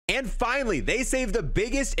And finally, they saved the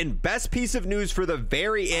biggest and best piece of news for the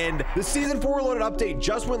very end. The Season 4 Reloaded update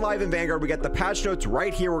just went live in Vanguard. We got the patch notes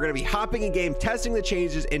right here. We're going to be hopping in game, testing the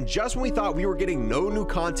changes, and just when we thought we were getting no new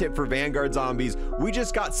content for Vanguard Zombies, we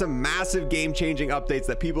just got some massive game-changing updates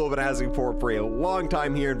that people have been asking for a long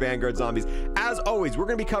time here in Vanguard Zombies. As always, we're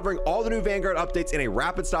going to be covering all the new Vanguard updates in a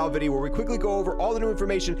rapid style video where we quickly go over all the new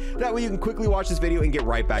information. That way you can quickly watch this video and get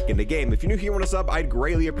right back into game. If you're new here and want to sub, I'd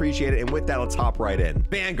greatly appreciate it. And with that, let's hop right in.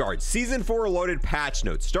 Vanguard Season 4 Reloaded patch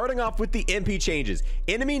notes. Starting off with the MP changes.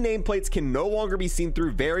 Enemy nameplates can no longer be seen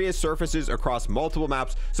through various surfaces across multiple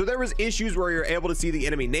maps. So there was issues where you're able to see the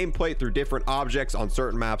enemy nameplate through different objects on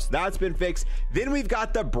certain maps. That's been fixed. Then we've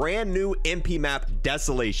got the brand new MP map,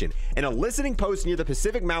 Desolation. In a listening post near the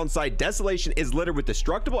Pacific mountainside, Desolation is littered with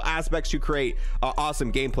destructible aspects to create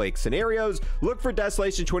awesome gameplay scenarios. Look for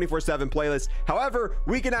Desolation 24/7 playlist. However,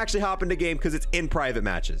 we can actually hop into game because it's in private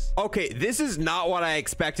matches. Okay, this is not what I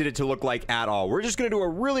expected it to look like at all. We're just going to do a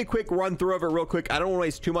really quick run through of it real quick. I don't want to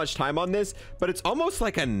waste too much time on this, but it's almost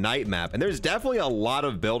like a night map, and there's definitely a lot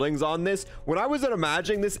of buildings on this. When I was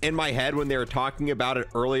imagining this in my head when they were talking about it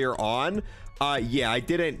earlier on, yeah, I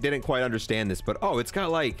didn't quite understand this, but oh, it's got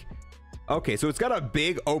like, okay, so it's got a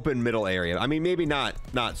big open middle area. I mean, maybe not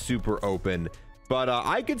super open, but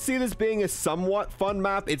I could see this being a somewhat fun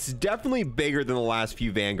map. It's definitely bigger than the last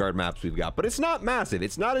few Vanguard maps we've got, but it's not massive.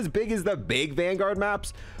 It's not as big as the big Vanguard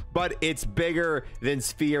maps, but it's bigger than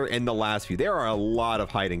Sphere in the last few. There are a lot of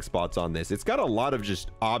hiding spots on this. It's got a lot of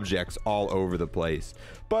just objects all over the place,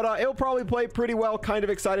 but it'll probably play pretty well. Kind of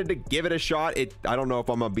excited to give it a shot. I don't know if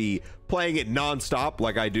I'm gonna be playing it non-stop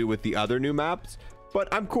like I do with the other new maps, but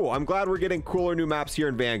I'm cool. I'm glad we're getting cooler new maps here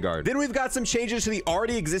in Vanguard. Then we've got some changes to the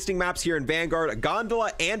already existing maps here in Vanguard.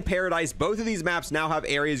 Gondola and Paradise, both of these maps now have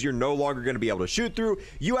areas you're no longer going to be able to shoot through.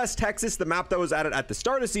 US Texas, the map that was added at the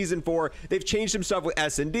start of Season 4, they've changed some stuff with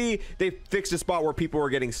S&D. They've fixed a spot where people were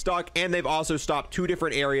getting stuck, and they've also stopped 2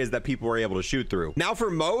 different areas that people were able to shoot through. Now for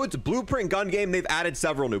modes, Blueprint Gun Game, they've added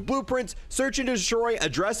several new blueprints. Search and Destroy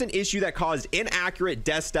address an issue that caused inaccurate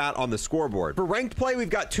death stat on the scoreboard. For ranked play, we've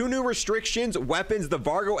got 2 new restrictions. Weapons, the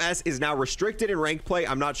Vargo S is now restricted in ranked play.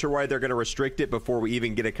 I'm not sure why they're going to restrict it before we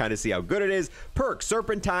even get to kind of see how good it is. Perk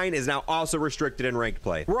Serpentine is now also restricted in ranked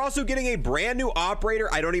play. We're also getting a brand new operator.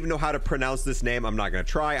 I don't even know how to pronounce this name. I'm not going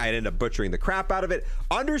to try. I'd end up butchering the crap out of it.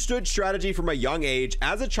 Understood strategy from a young age.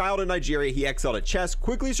 As a child in Nigeria, he excelled at chess,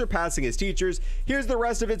 quickly surpassing his teachers. Here's the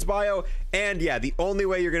rest of its bio. And yeah, the only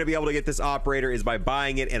way you're going to be able to get this operator is by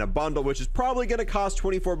buying it in a bundle, which is probably going to cost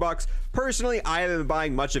 24 bucks. Personally, I haven't been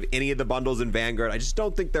buying much of any of the bundles in Vanguard. I just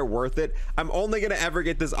don't think they're worth it. I'm only going to ever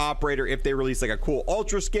get this operator if they release like a cool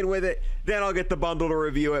ultra skin with it. Then I'll get the bundle to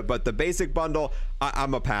review it, but the basic bundle,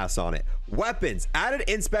 I'm a pass on it. Weapons, added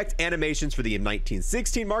inspect animations for the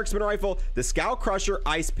M1916 marksman rifle, the Scout Crusher,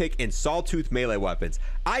 Ice Pick, and Sawtooth melee weapons.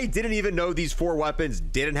 I didn't even know these 4 weapons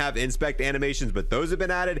didn't have inspect animations, but those have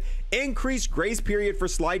been added. Increased grace period for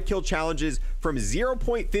slide kill challenges from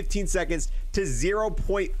 0.15 seconds to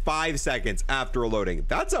 0.5 seconds after loading.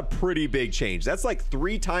 That's a pretty big change. That's like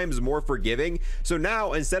 3 times more forgiving. So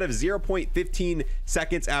now instead of 0.15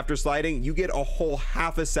 seconds after sliding, you get a whole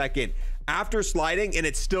half a second after sliding, and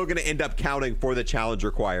it's still going to end up counting for the challenge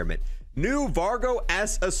requirement. New Vargo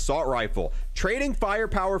S assault rifle, trading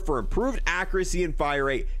firepower for improved accuracy and fire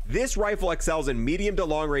rate. This rifle excels in medium to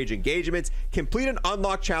long range engagements. Complete an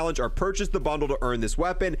unlock challenge or purchase the bundle to earn this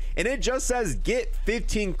weapon, and it just says get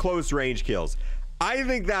 15 close range kills. I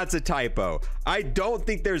think that's a typo. I don't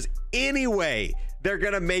think there's any way they're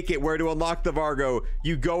gonna make it where to unlock the Vargo,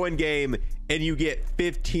 you go in game and you get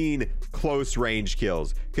 15 close range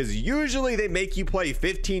kills, because usually they make you play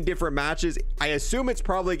 15 different matches. I assume it's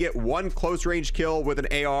probably get 1 close range kill with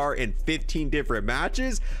an AR in 15 different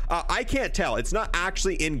matches. I can't tell. It's not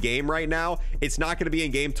actually in game right now. It's not going to be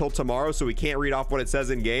in game till tomorrow, so we can't read off what it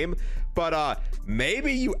says in game, but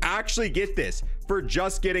maybe you actually get this for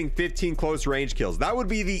just getting 15 close range kills. That would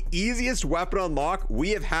be the easiest weapon unlock we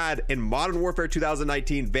have had in Modern Warfare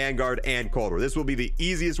 2019, Vanguard, and Cold War. This will be the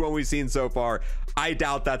easiest one we've seen so far. I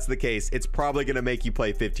doubt that's the case. It's probably going to make you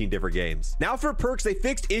play 15 different games. Now for perks, they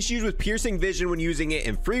fixed issues with piercing vision when using it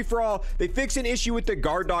in free-for-all. They fixed an issue with the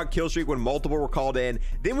guard dog kill streak when multiple were called in.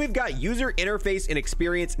 Then we've got user interface and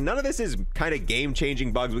experience. None of this is kind of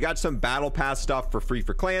game-changing bugs. We got some battle pass stuff for free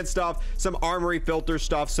for clan stuff, some armory filter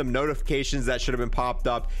stuff, some notifications that should have been popped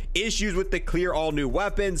up, issues with the clear all new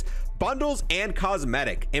weapons, bundles and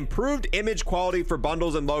cosmetic, improved image quality for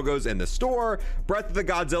bundles and logos in the store. Breath of the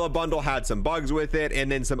Godzilla bundle had some bugs with it,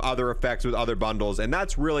 and then some other effects with other bundles, and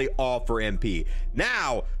that's really all for MP.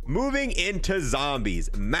 Now Moving into zombies,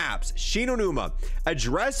 maps, Numa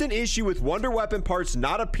address an issue with wonder weapon parts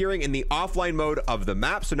not appearing in the offline mode of the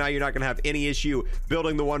map. So now you're not going to have any issue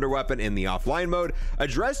building the wonder weapon in the offline mode.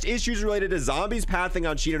 Addressed issues related to zombies pathing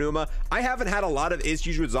on Numa. I haven't had a lot of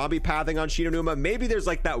issues with zombie pathing on Numa. Maybe there's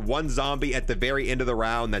like that one zombie at the very end of the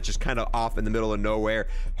round that's just kind of off in the middle of nowhere.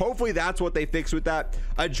 Hopefully that's what they fix with that.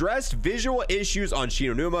 Addressed visual issues on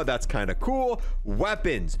Numa. That's kind of cool.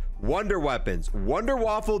 Weapons, wonder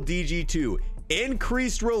waffle DG2,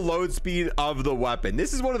 increased reload speed of the weapon.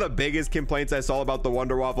 This is one of the biggest complaints I saw about the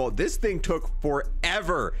wonder waffle. This thing took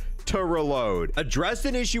forever to reload. Addressed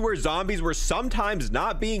an issue where zombies were sometimes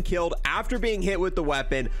not being killed after being hit with the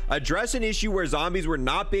weapon. Addressed an issue where zombies were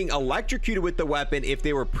not being electrocuted with the weapon if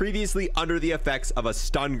they were previously under the effects of a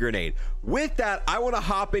stun grenade. With that, I want to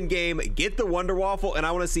hop in game, get the wonder waffle, and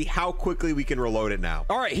I want to see how quickly we can reload it now.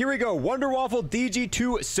 All right, here we go. Wonder waffle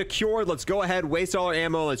DG2 secured. Let's go ahead, waste all our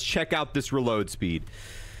ammo. Let's check out this reload speed.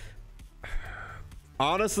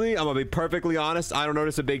 Honestly, I'm gonna be perfectly honest, I don't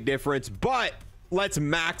notice a big difference, but let's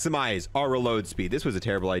maximize our reload speed. This was a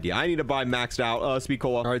terrible idea. I need to buy maxed out speed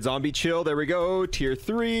cola. All right, zombie chill. There we go. Tier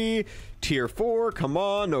 3, tier 4. Come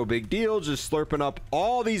on, no big deal. Just slurping up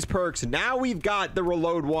all these perks. Now we've got the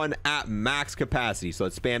reload one at max capacity. So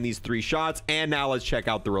let's spam these 3 shots, and now let's check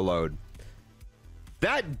out the reload.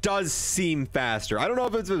 That does seem faster. I don't know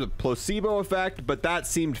if it's a placebo effect, but that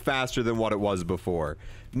seemed faster than what it was before.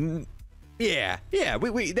 Yeah,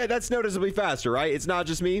 that's noticeably faster, right? It's not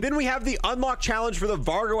just me. Then we have the unlock challenge for the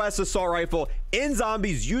Vanguard assault rifle. In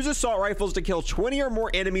zombies, use assault rifles to kill 20 or more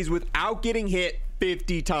enemies without getting hit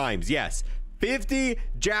 50 times. Yes, 50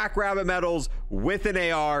 jackrabbit medals with an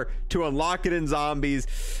AR to unlock it in zombies.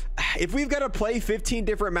 If we've got to play 15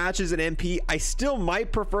 different matches in MP, I still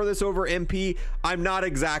might prefer this over MP. I'm not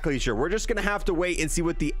exactly sure. We're just gonna have to wait and see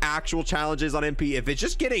what the actual challenge is on MP. If it's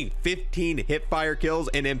just getting 15 hip fire kills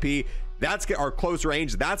in MP, that's our close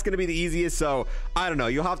range, that's going to be the easiest. So I don't know,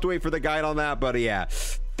 you'll have to wait for the guide on that, but yeah,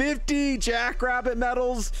 50 jackrabbit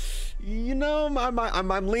medals, you know,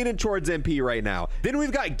 I'm leaning towards MP right now. Then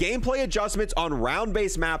we've got gameplay adjustments on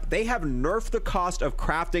round-based map. They have nerfed the cost of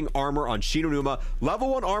crafting armor on Numa. Level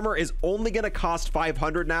 1 armor is only going to cost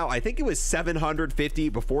 500 now. I think it was 750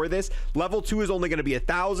 before this. Level 2 is only going to be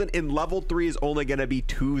 1,000, and level 3 is only going to be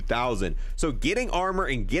 2,000. So getting armor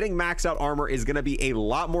and getting maxed out armor is going to be a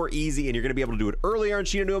lot more easy, and you're going to be able to do it earlier on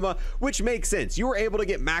Numa, which makes sense. You were able to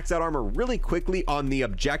get maxed out armor really quickly on the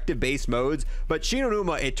objective-based modes, but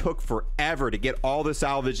Numa, it took forever to get all the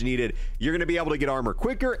salvage needed. You're going to be able to get armor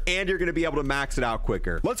quicker, and you're going to be able to max it out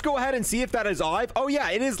quicker. Let's go ahead and see if that is live. Oh yeah,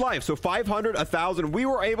 it is live. So 500, 1,000. We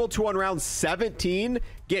were able to on round 17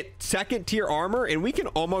 get 2nd tier armor, and we can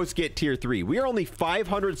almost get tier 3. We are only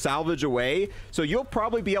 500 salvage away, so you'll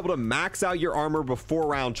probably be able to max out your armor before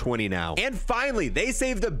round 20 now. And finally, they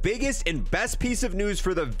saved the biggest and best piece of news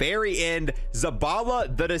for the very end.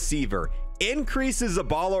 Zabala the Deceiver increases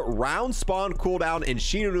Zabala round spawn cooldown in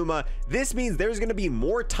Numa. This means there's going to be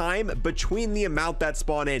more time between the amount that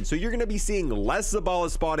spawn in, so you're going to be seeing less Zabala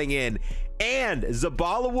spawning in, and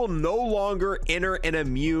Zabala will no longer enter an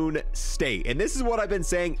immune state. And this is what I've been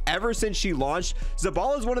saying ever since she launched.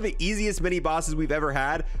 Zabala is one of the easiest mini bosses we've ever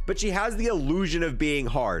had, but she has the illusion of being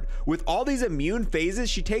hard. With all these immune phases,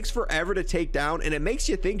 she takes forever to take down, and it makes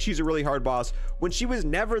you think she's a really hard boss when she was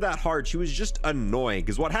never that hard. She was just annoying,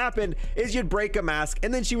 because what happened is you'd break a mask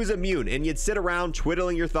and then she was immune, and you'd sit around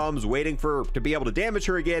twiddling your thumbs waiting for her to be able to damage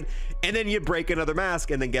her again, and then you'd break another mask,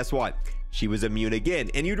 and then guess what? She was immune again,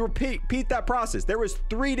 and you'd repeat that process. There was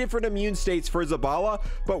 3 different immune states for Zabala,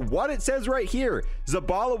 but what it says right here,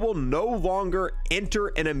 Zabala will no longer enter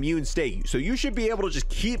an immune state. So you should be able to just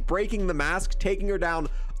keep breaking the mask, taking her down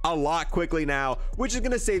a lot quickly now, which is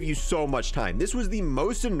going to save you so much time. This was the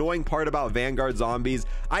most annoying part about Vanguard Zombies.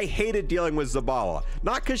 I hated dealing with Zabala,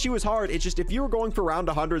 not because she was hard. It's just if you were going for round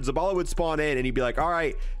 100, Zabala would spawn in and you'd be like, all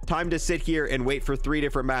right, time to sit here and wait for 3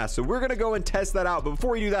 different masks. So we're going to go and test that out. But before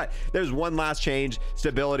we do that, there's one last change.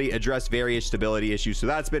 Stability, address various stability issues. So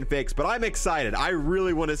that's been fixed, but I'm excited. I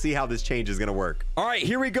really want to see how this change is going to work. All right,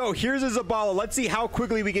 here we go. Here's a Zabala. Let's see how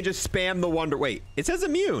quickly we can just spam the wonder. Wait, it says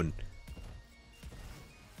immune.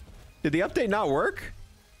 Did the update not work?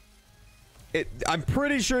 I'm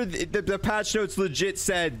pretty sure the patch notes legit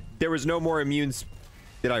said there was no more immunes.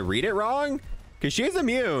 Did I read it wrong? Because she is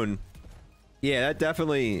immune. Yeah, that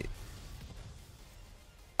definitely...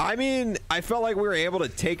 I mean, I felt like we were able to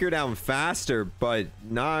take her down faster, but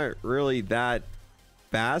not really that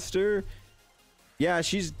faster. Yeah,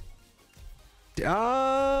 she's...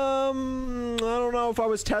 I don't know if I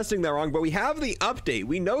was testing that wrong, but we have the update.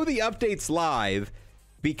 We know the update's live.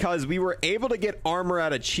 because we were able to get armor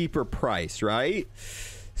at a cheaper price, right?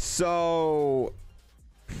 So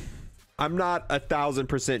I'm not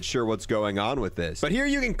 1000% sure what's going on with this. But here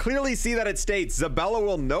you can clearly see that it states Zabella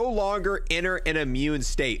will no longer enter an immune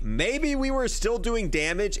state. Maybe we were still doing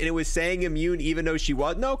damage and it was saying immune even though she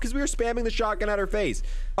was. No, because we were spamming the shotgun at her face.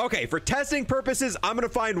 Okay, for testing purposes, I'm going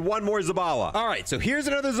to find one more Zabala. All right, so here's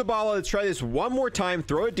another Zabala. Let's try this one more time.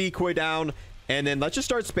 Throw a decoy down, and then let's just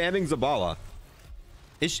start spamming Zabala.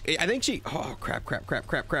 I think she... Oh, crap.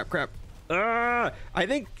 I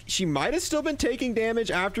think she might have still been taking damage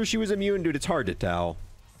after she was immune. Dude, it's hard to tell.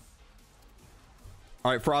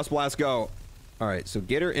 All right, Frost Blast, go. All right, so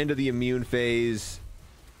get her into the immune phase.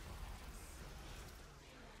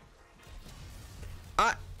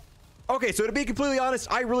 Okay, so to be completely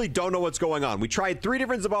honest, I really don't know what's going on. We tried 3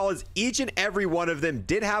 different Zabalas. Each and every one of them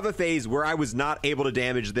did have a phase where I was not able to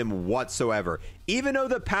damage them whatsoever, even though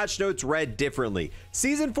the patch notes read differently.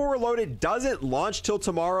 Season 4 Reloaded doesn't launch till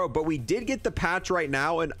tomorrow, but we did get the patch right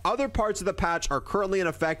now, and other parts of the patch are currently in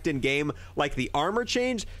effect in game, like the armor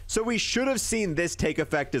change, so we should have seen this take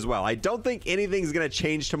effect as well. I don't think anything's going to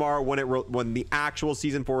change tomorrow when the actual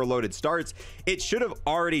Season 4 Reloaded starts. It should have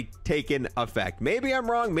already taken effect. Maybe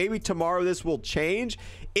I'm wrong. Maybe tomorrow this will change.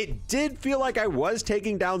 It did feel like I was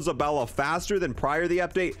taking down Zabella faster than prior to the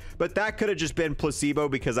update, but that could have just been placebo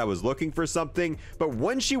because I was looking for something. But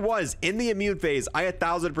when she was in the immune phase, I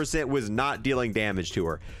 1000% was not dealing damage to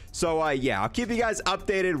her. So yeah, I'll keep you guys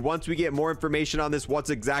updated once we get more information on this, what's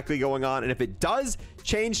exactly going on. And if it does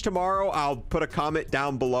change tomorrow, I'll put a comment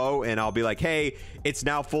down below and I'll be like, hey, it's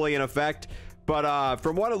now fully in effect. But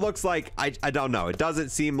from what it looks like, I don't know. It doesn't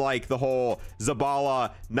seem like the whole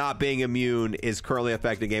Zabala not being immune is currently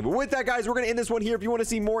affecting the game. But with that, guys, we're going to end this one here. If you want to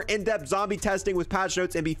see more in-depth zombie testing with patch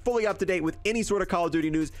notes and be fully up to date with any sort of Call of Duty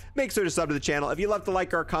news, make sure to sub to the channel. If you left a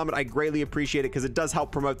like or a comment, I greatly appreciate it because it does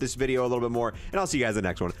help promote this video a little bit more. And I'll see you guys in the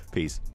next one. Peace.